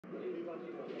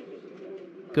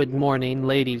Good morning,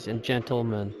 ladies and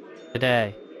gentlemen.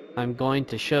 Today, I'm going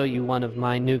to show you one of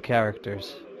my new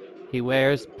characters. He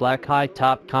wears black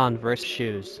high-top Converse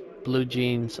shoes, blue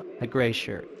jeans, a gray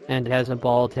shirt, and has a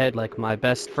bald head like my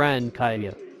best friend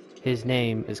Caillou. His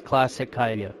name is Classic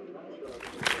Caillou.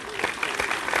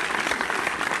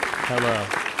 Hello,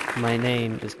 my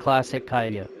name is Classic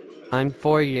Caillou. I'm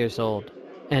 4 years old,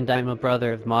 and I'm a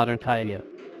brother of modern Caillou.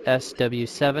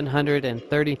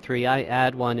 SW733 I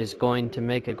add 1 is going to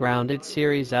make a grounded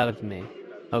series out of me.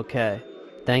 Okay,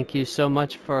 thank you so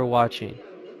much for watching.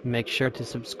 Make sure to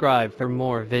subscribe for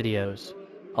more videos.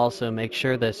 Also make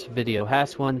sure this video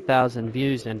has 1000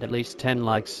 views and at least 10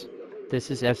 likes.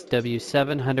 This is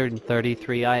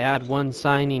SW733 I add 1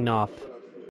 signing off.